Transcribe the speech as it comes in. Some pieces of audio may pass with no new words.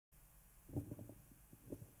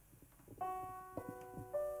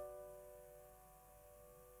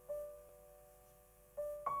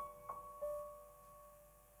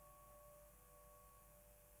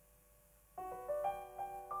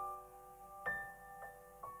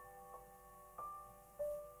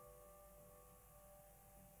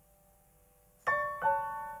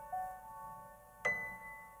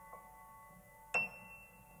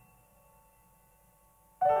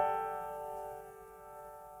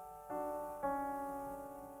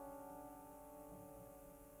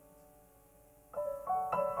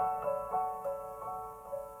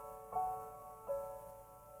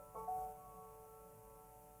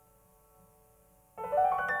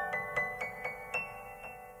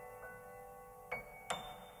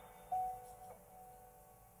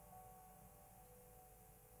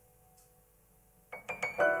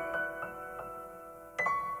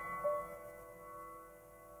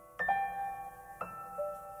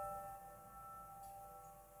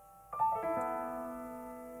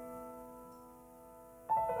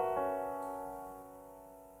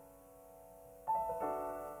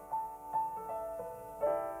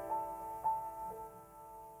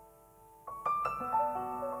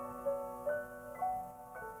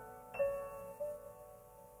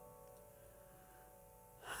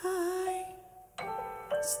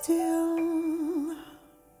still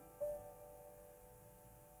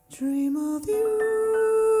dream of you,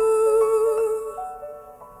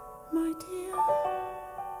 my dear.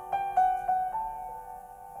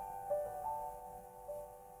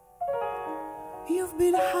 You've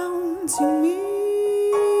been haunting me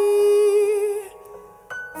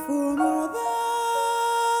for more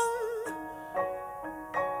than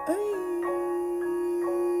a year.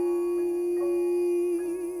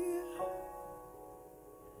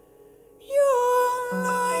 You're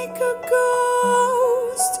like a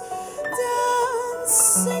ghost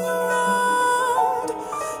dancing around.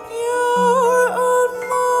 You're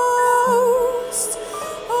almost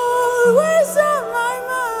always on my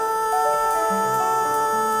mind.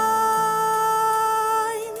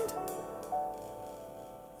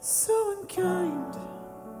 So unkind,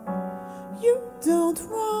 you don't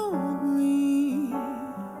want me,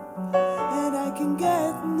 and I can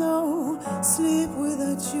get no sleep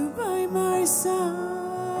without you by my side.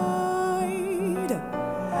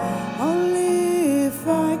 Only if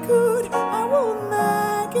I could, I would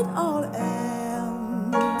make it all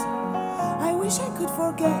end. I wish I could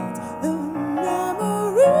forget the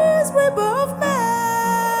memories we both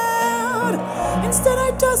made. Instead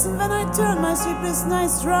I toss and then I turn, my sleepless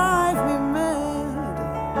nights drive me mad.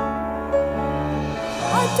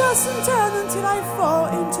 I toss and turn until I fall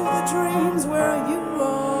into the dreams where you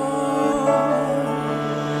are.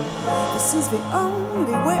 This is the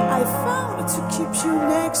only way I found to keep you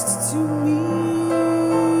next to me.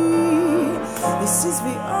 This is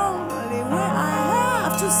the only way I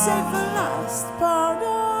have to save the last part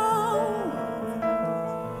of me.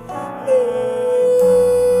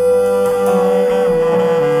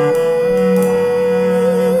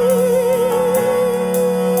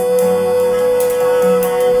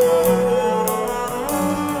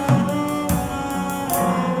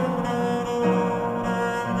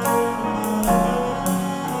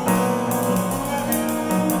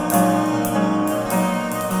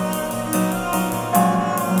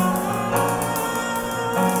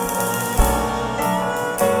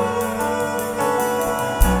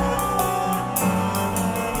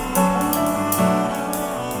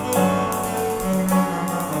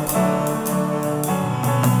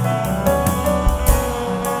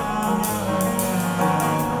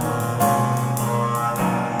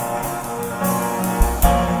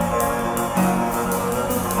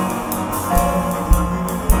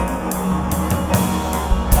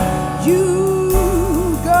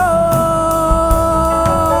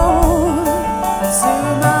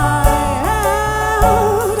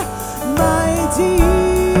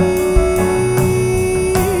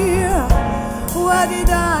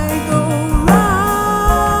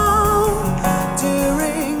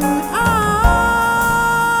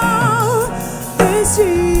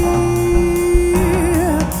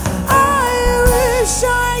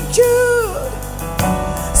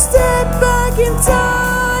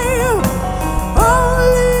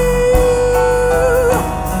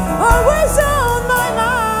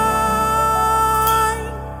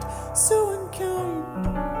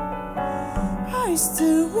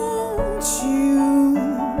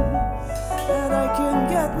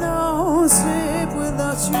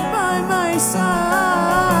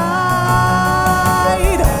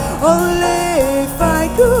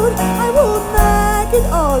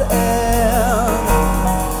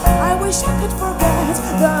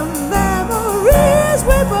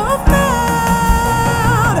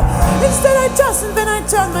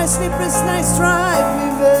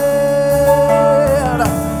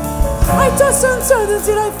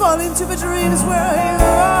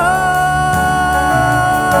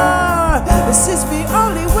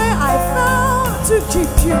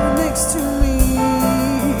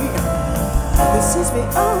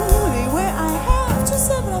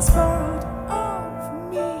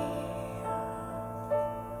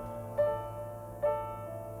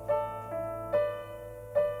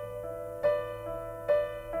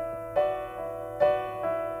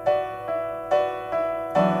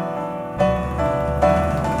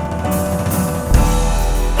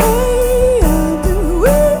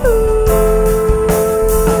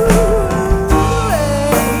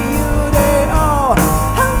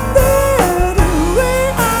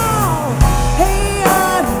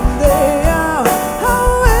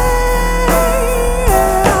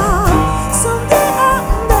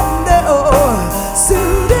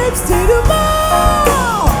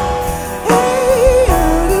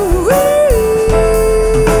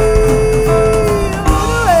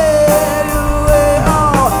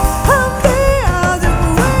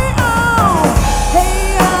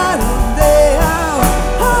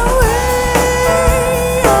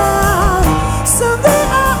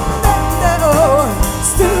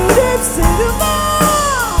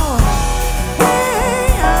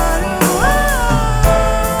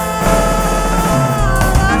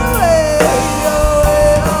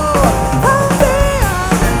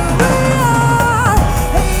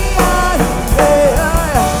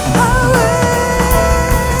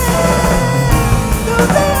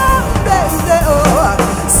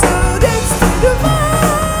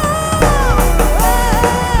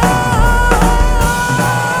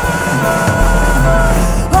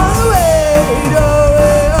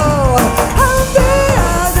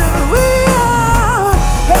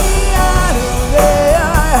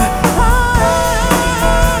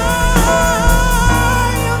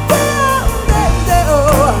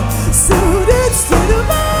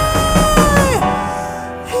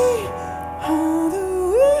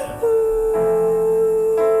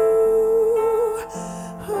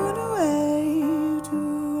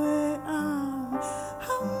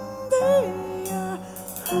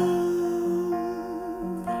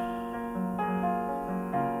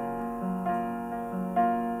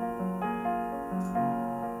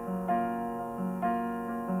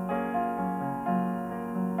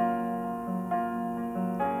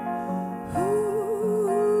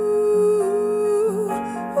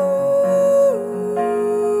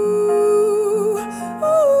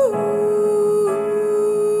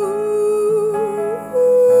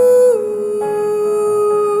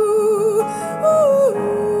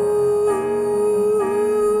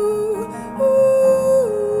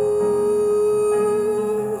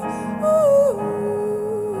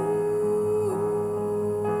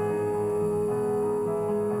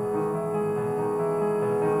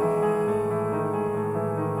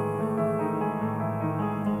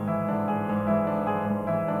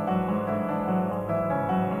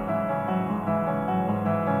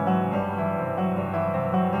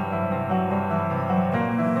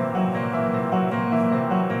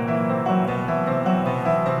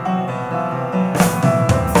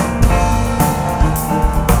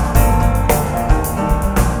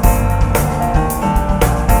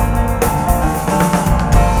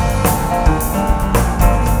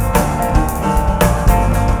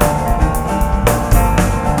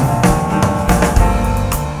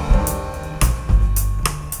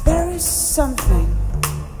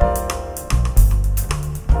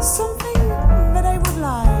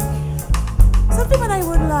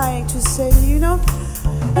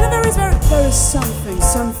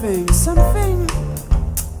 something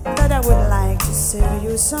that I would like to say to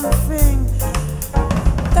you, something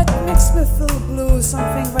that makes me feel blue,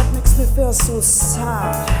 something that makes me feel so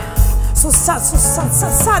sad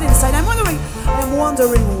inside. I'm wondering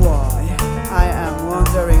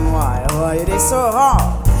why it is so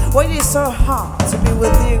hard. Why it is so hard to be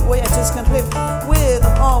with you? Why I just can't live with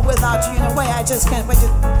or without you? Why I just can't? Why you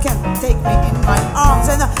can't take me in my arms?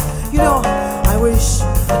 And I wish I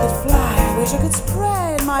could fly. I wish I could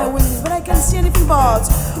spread my wings, but I can't see anything but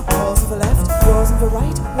walls on the left, walls on the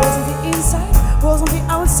right, walls on the inside, walls on the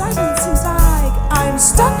outside, and it seems like I'm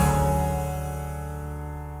stuck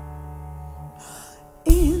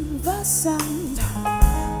in the sand,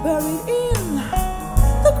 buried in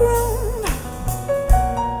the ground.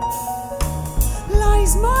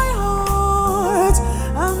 Lies my heart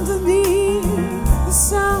underneath the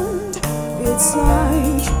sound. It's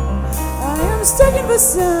like I am stuck in the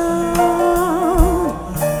sound,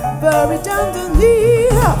 buried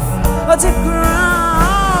underneath a deep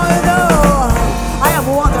ground. Oh, I am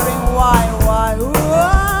wondering why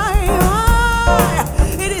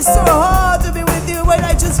it is so hard to be with you when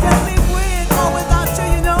I just can't live with or without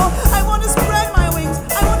you. I want to spread my wings,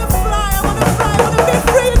 I want to fly, I want to be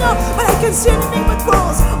free, but I can't see anything but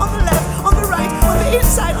walls on the left, on the right, on the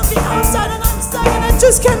inside, on the outside, and I'm stuck and I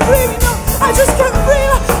just can't breathe, I just can't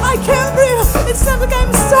breathe, I can't breathe. It's not like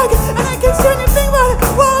I'm stuck and I can't see anything but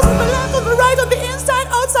walls on the left, on the right, on the inside,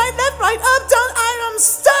 outside, left, right, up, down. I am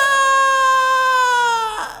stuck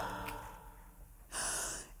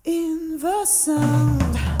in the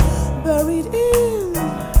sound, buried in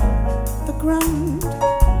the ground.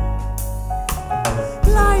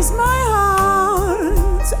 Lies my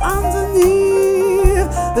heart underneath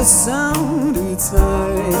the sound. It's like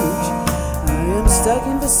I am stuck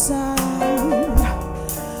in the sound,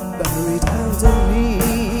 buried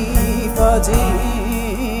underneath a deep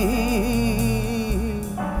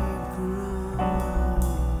ground.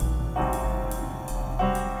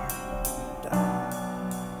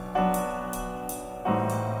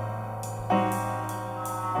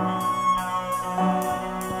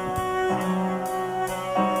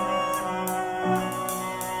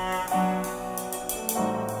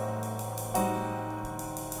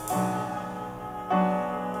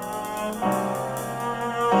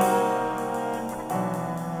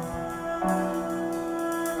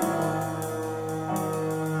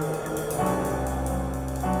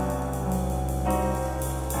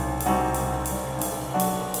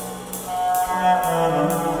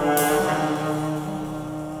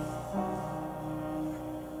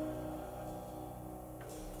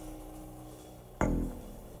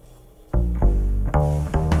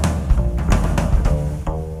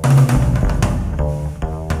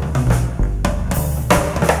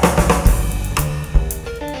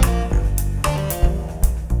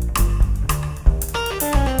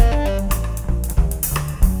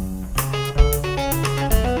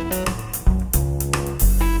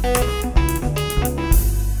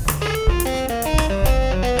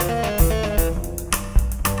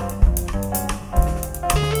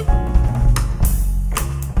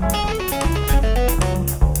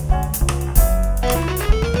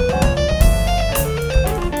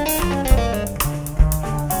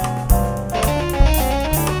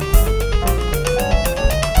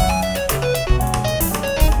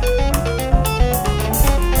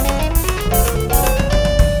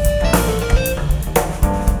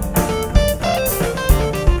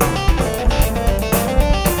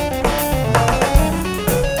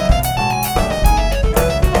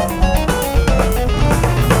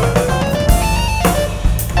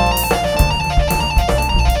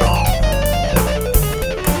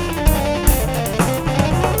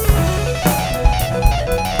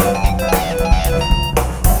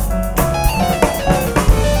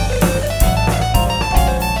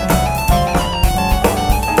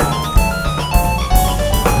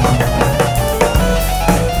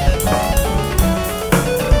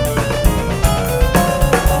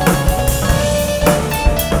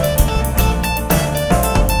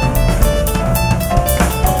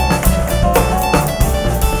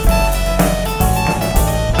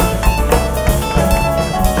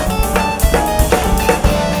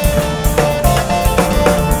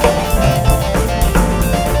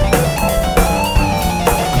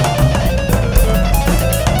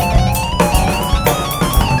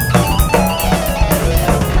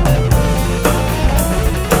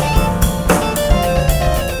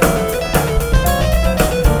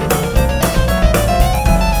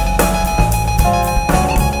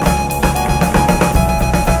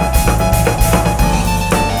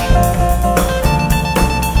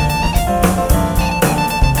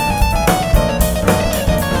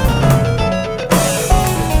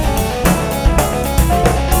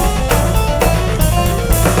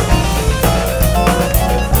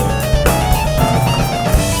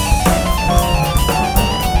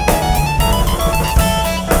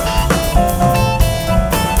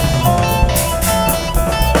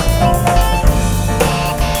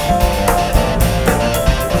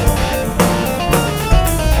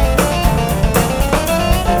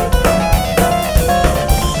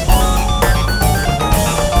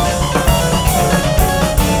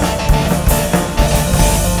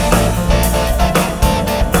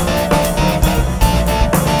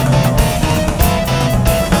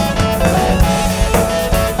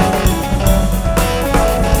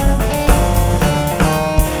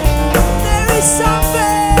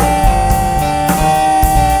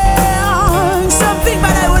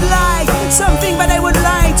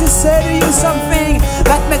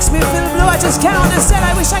 just can't understand.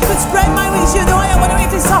 I wish I could spread my wings, you know. I wonder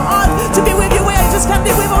if it's so hard to be with you, where I just can't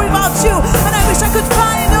live with or without you. And I wish I could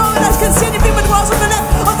fly, you know, and I can see anything but walls on the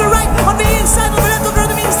left, on the right, on the inside, on the left,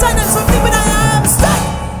 on the inside, and something, but I am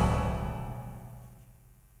stuck.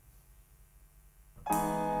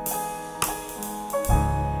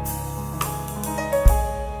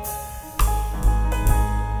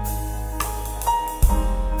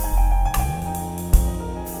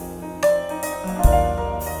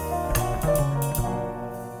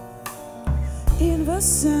 In the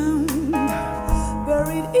sand,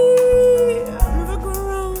 buried in the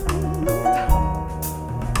ground,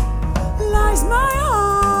 lies my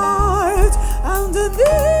heart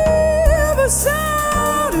underneath the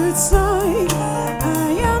sound inside.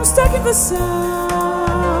 I am stuck in the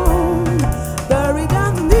sound, buried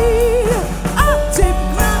underneath a deep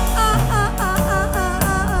ground.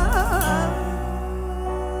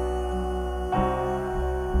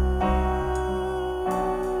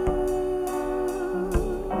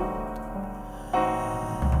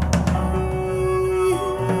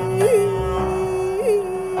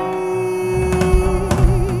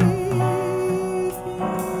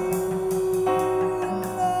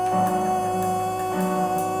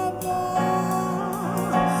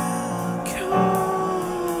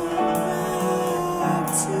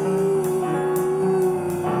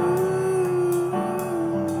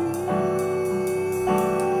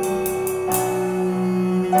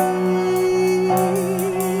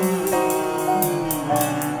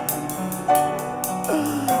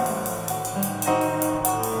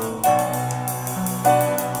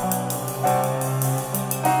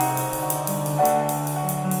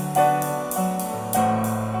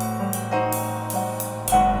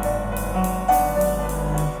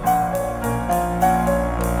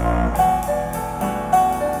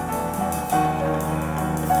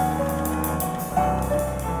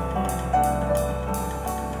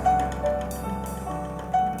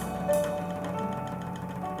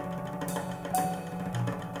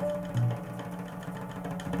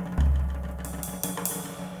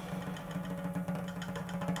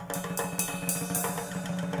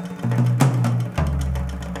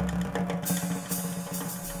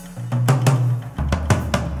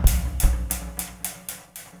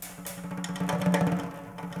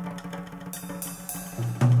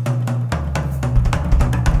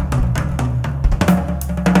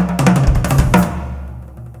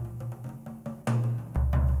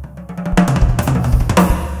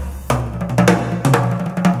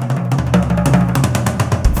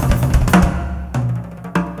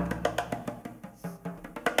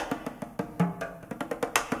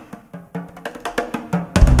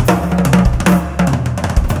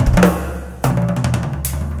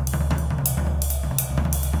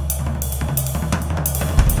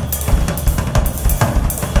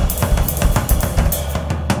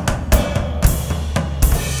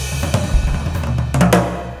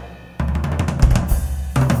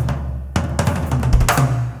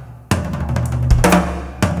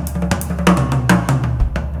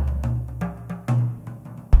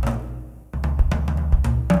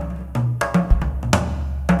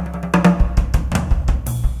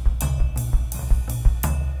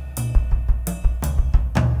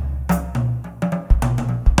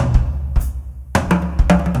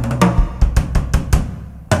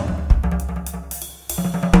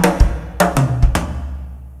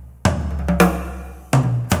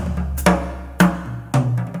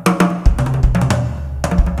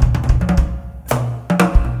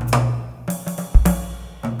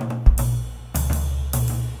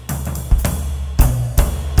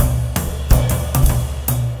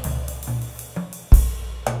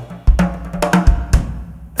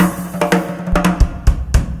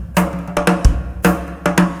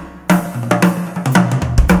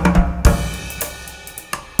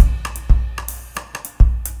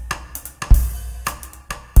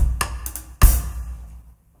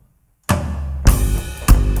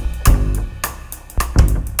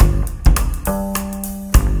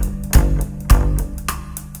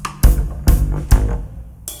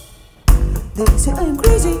 They say I'm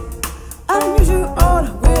crazy, unusual,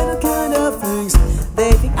 weird kind of things.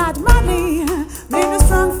 They think I'd madly need a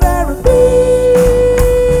strong therapy.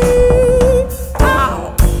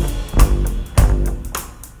 Ow!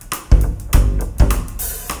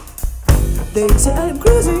 They say I'm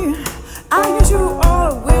crazy, unusual,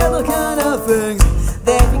 weird kind of things.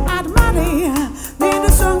 They think I'd madly need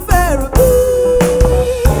a strong therapy.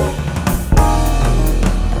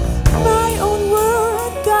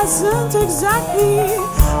 Doesn't exactly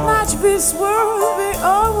match this world they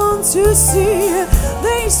all want to see.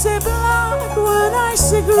 They say black when I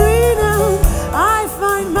say green, and I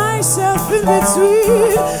find my myself in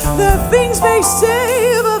between the things they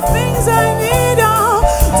say, the things I need. Oh,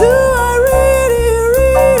 do I really,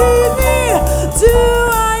 really need? Do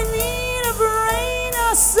I need a brain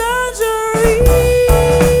or surgery?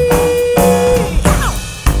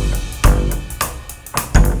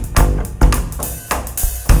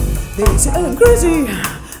 They say I'm crazy,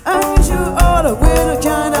 and you all the weird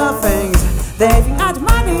kind of things. They think I have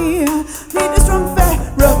money, need a strong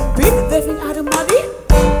therapy. They think I have money,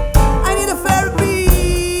 I need a therapy.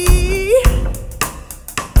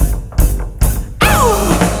 Ow!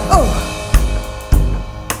 Oh!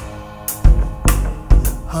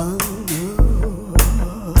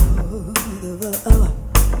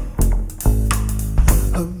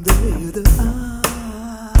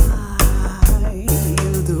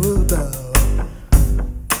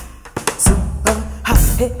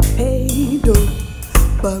 Hey, do,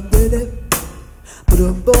 ba ba da, ba da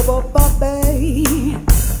ba ba ba ba.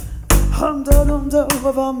 Hum da dum da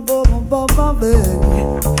ba ba ba ba ba ba.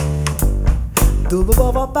 Do ba ba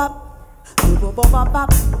ba ba, do ba ba ba ba,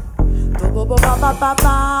 do ba ba ba ba ba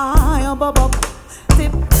ba. Yum ba ba,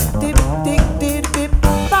 dip dip dip dip dip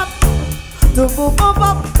ba. Do ba ba ba,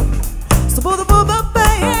 so ba ba ba ba.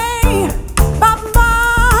 Ba ba,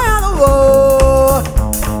 do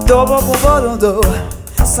do ba ba ba do.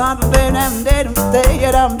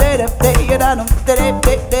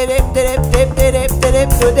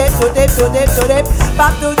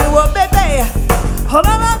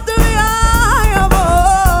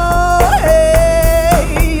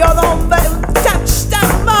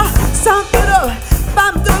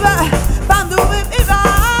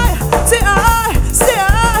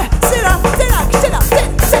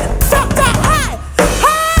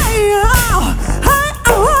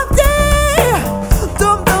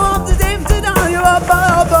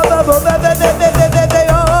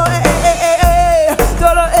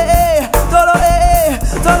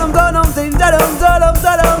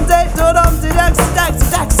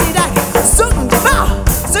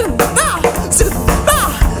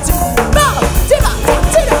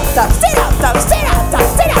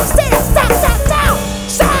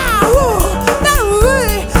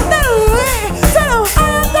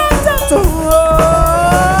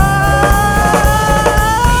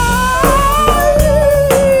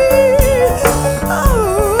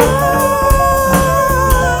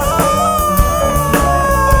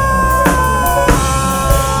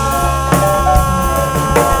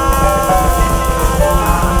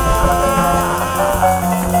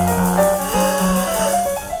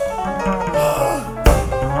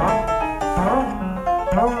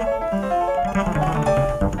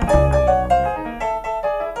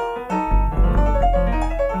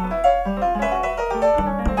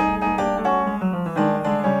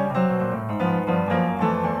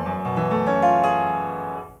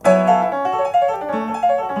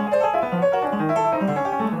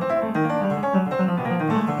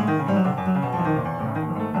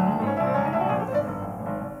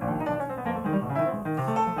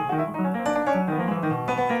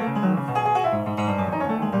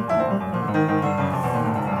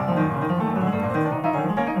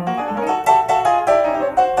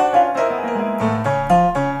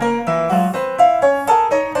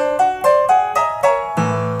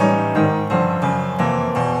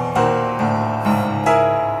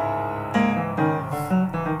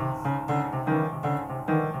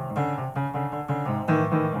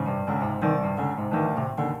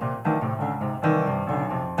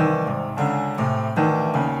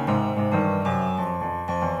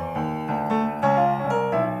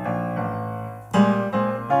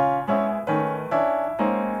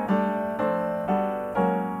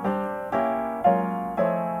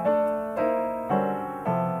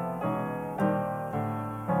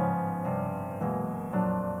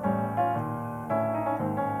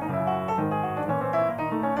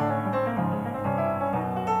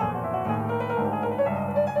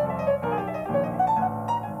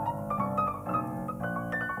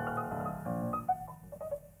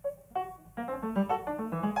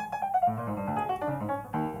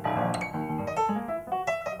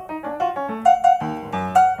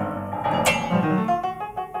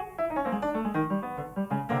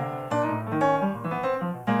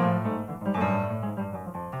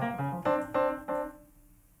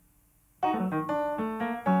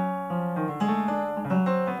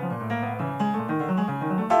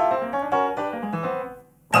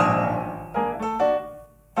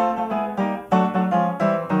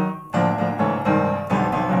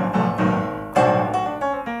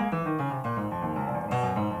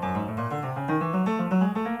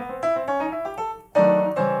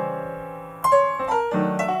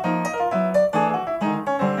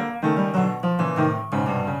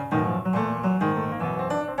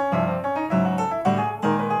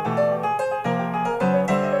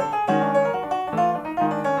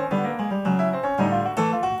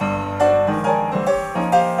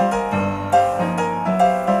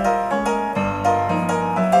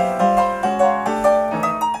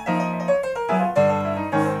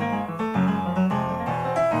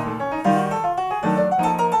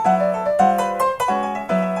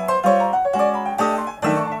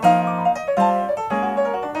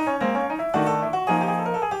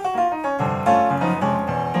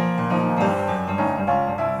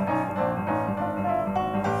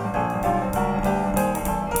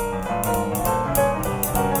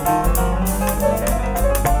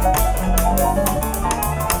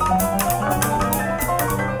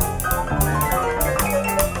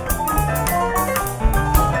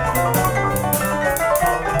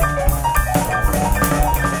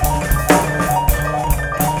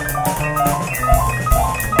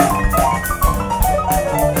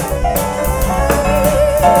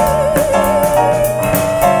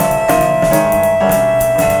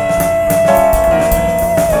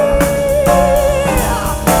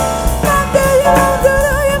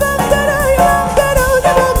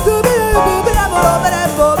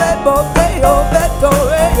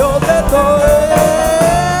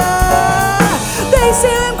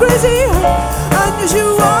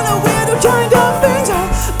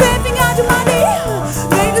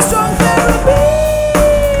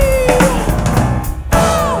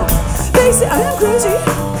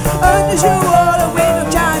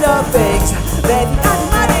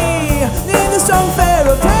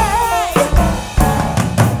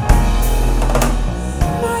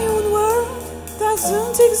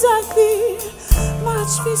 isn't exactly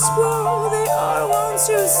much this world. They all want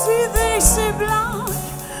to see, they say black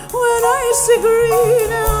when I say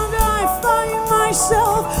green, and I find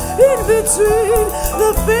myself in between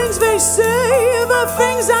the things they say, the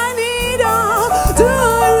things I need. Do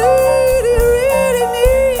I really, really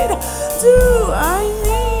need? Do I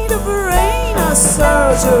need a brain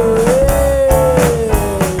surgery?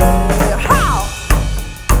 How?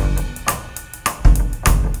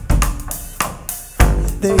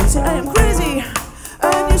 They say I am crazy,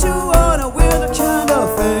 and you wanna wear the kind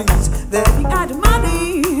of things. They think I do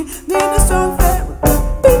money, need a strong therapy.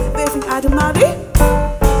 They think I do money,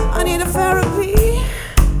 I need a therapy.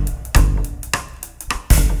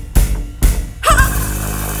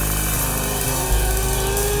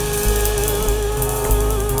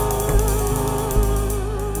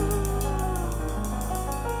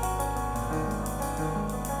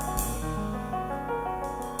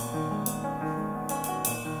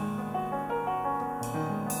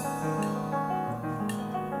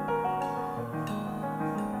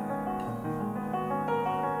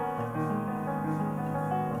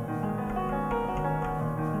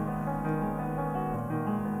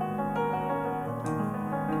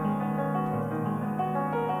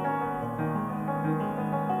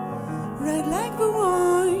 Red like the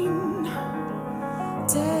wine,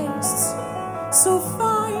 tastes so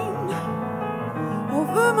fine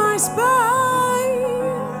over my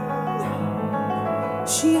spine.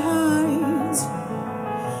 She hides,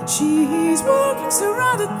 she's walking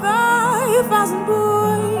surrounded by 1,000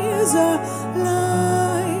 boys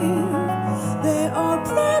alive. They all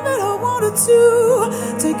pray, but I wanted to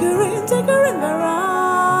take her in their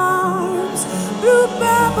arms. Blue,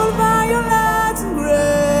 purple, violet, and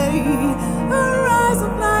grey. Her eyes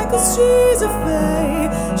look like she's a fae.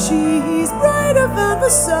 She's brighter than the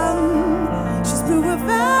sun, she's bluer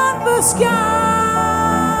than the sky.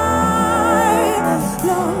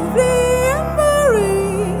 Lovely and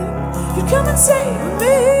marine, you come and save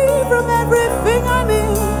me from everything I'm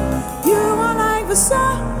in. You are like the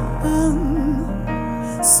sun,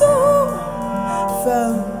 so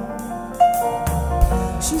fun.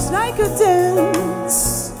 She's like a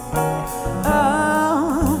dance,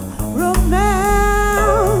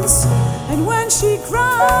 romance, and when she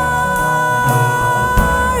cries,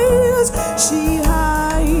 she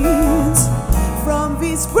hides from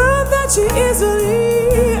this world that she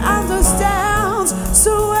easily understands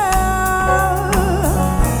so well.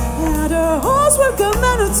 And her horse will come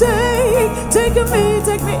and take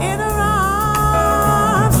me in her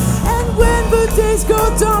arms. And when the days go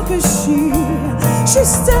dark as she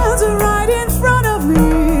stands right in front of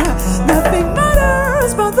me. Nothing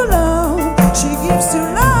matters but the love she gives to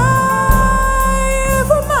life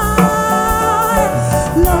of mine.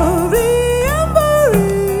 Lovely and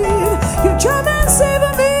buried, you come and save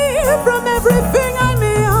me from everything I'm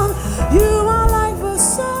in. You are like the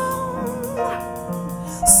sun,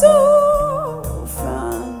 so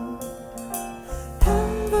fun.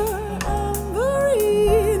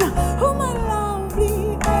 Amberine, oh my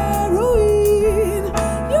lovely heroine,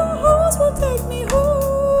 your horse will take me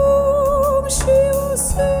home. She will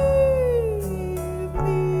save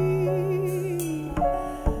me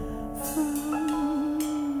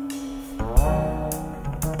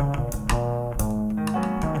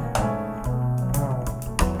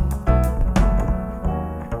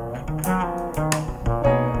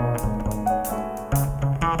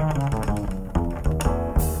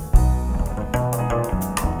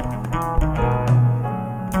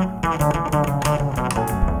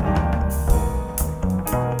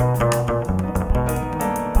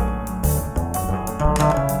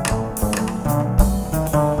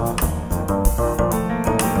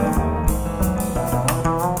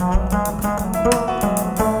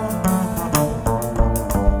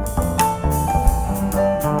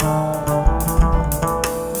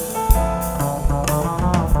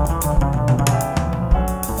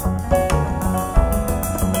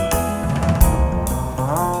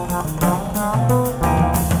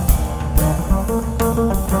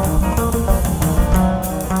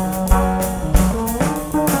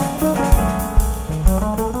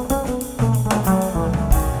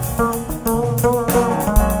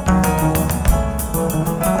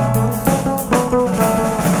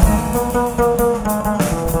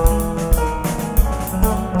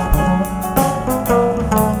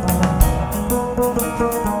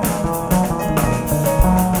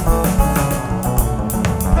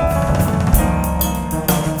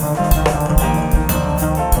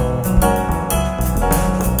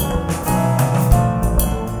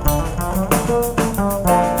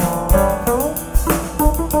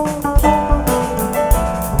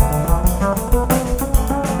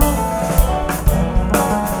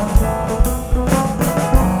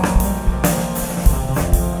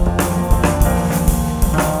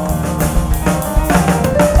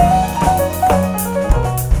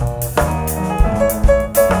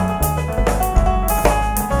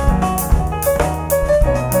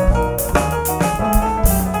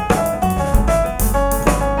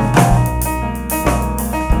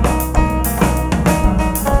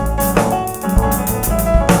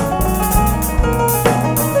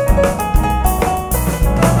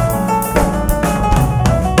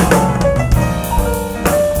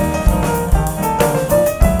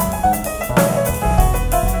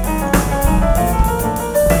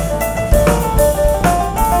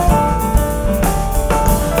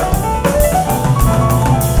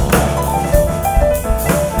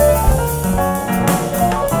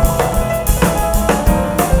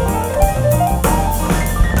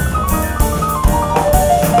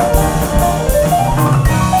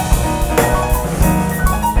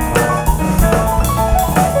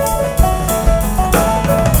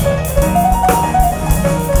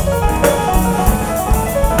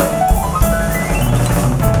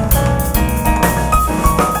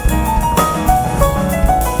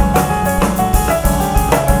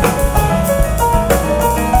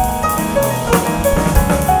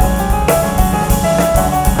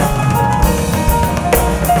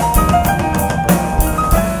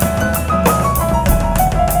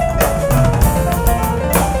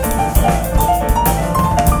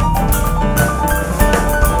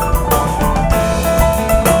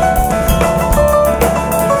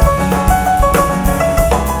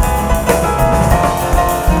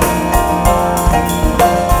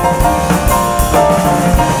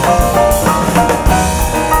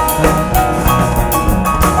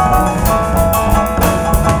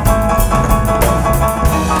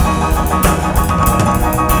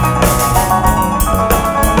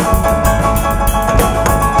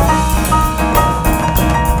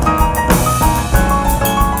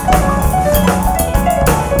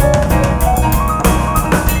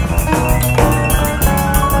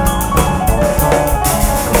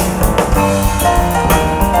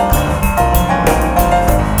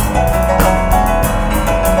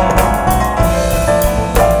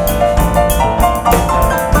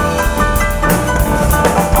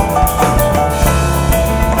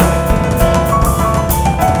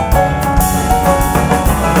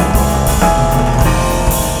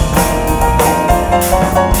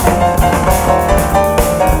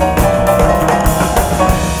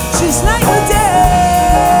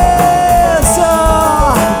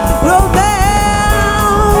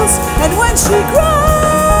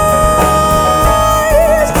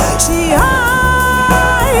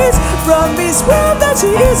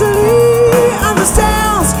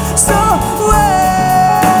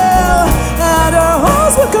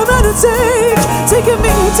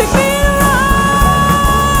will take me in her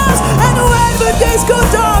arms. And when the days go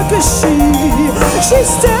dark as she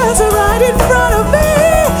stands right in front of me.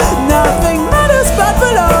 Nothing matters but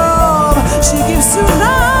the love she gives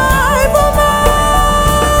tonight for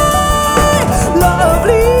mine.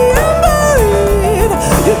 Lovely and buried,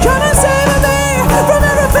 you couldn't save me from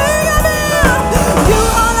everything I need. You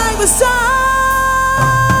are like the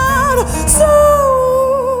sun, so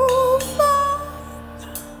far.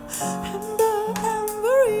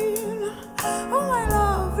 Amber, oh my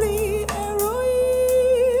lovely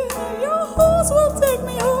heroine. Your horse will take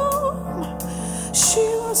me home. She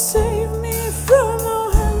will save me from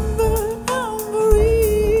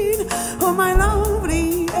Amberine. Oh my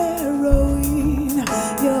lovely heroine.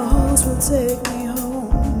 Your horse will take me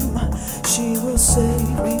home. She will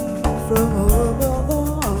save me from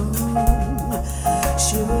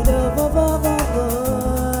she will don't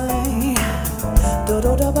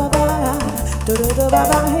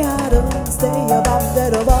stay above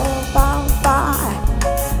the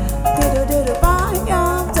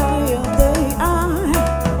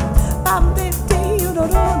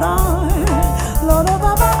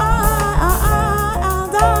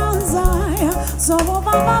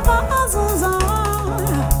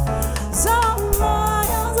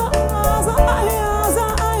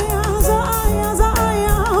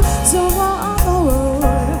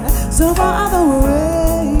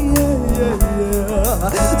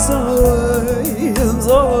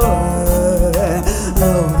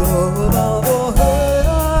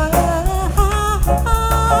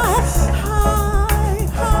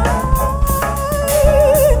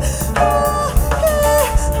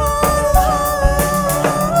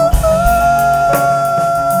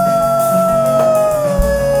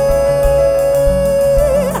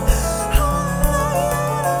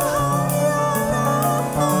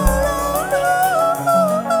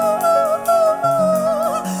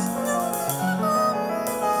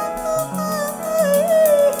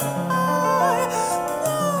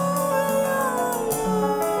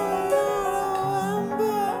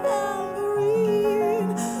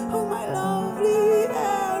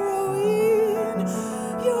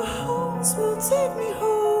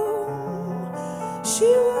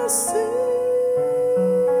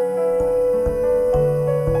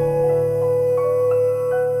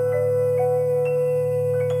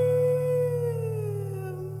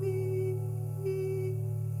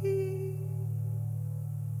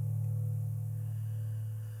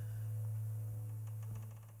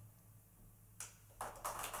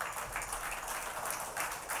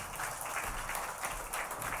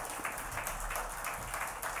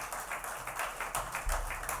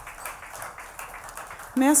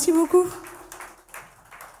Merci beaucoup.